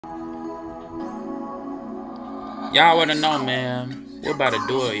Y'all wanna know, man. We're about to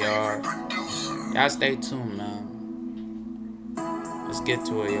do it, y'all. Y'all stay tuned, man. Let's get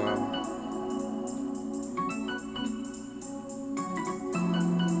to it, y'all.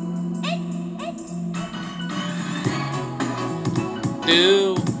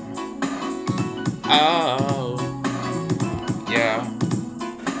 Do. Oh. Yeah.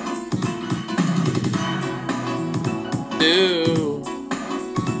 Do.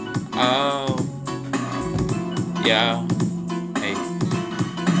 Oh. Yeah. Hey.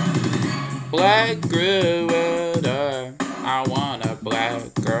 Black River. I want a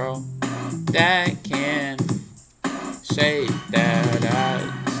black girl that can shake that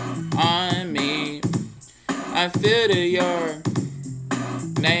ass on me. I feel your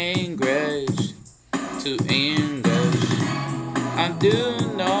language to English. I do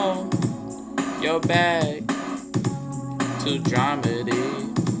know your back to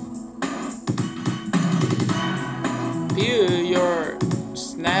dramedy. Peel your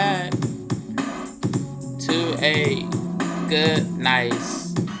snack to a good,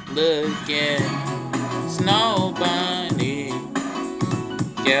 nice looking snow bunny.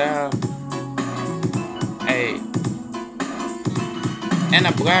 Yeah. Hey. And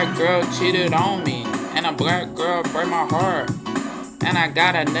a black girl cheated on me. And a black girl broke my heart. And I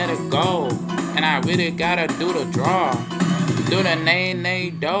gotta let it go. And I really gotta do the draw. Do the nay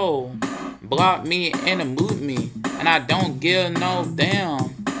do. Block me and mute me. And I don't give no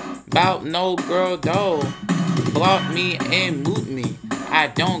damn about no girl though. Block me and mute me. I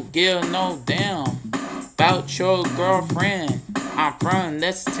don't give no damn about your girlfriend. I'm from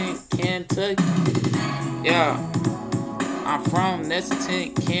Lexington, Kentucky. Yeah. I'm from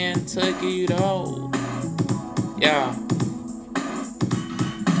Lexington, Kentucky though. Yeah.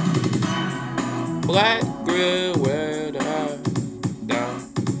 Black girl, where the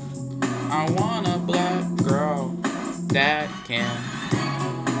I want a black girl that can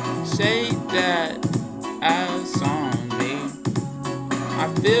shake that ass on me. I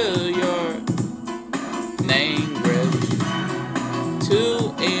feel your language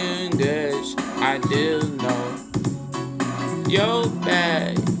to English. I do know your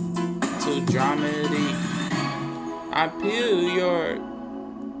back to dramedy. I peel your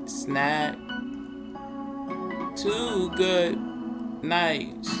snack too good,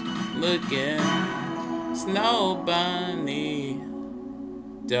 nice looking snow bunny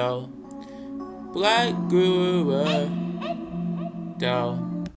dough. Black Grower dough.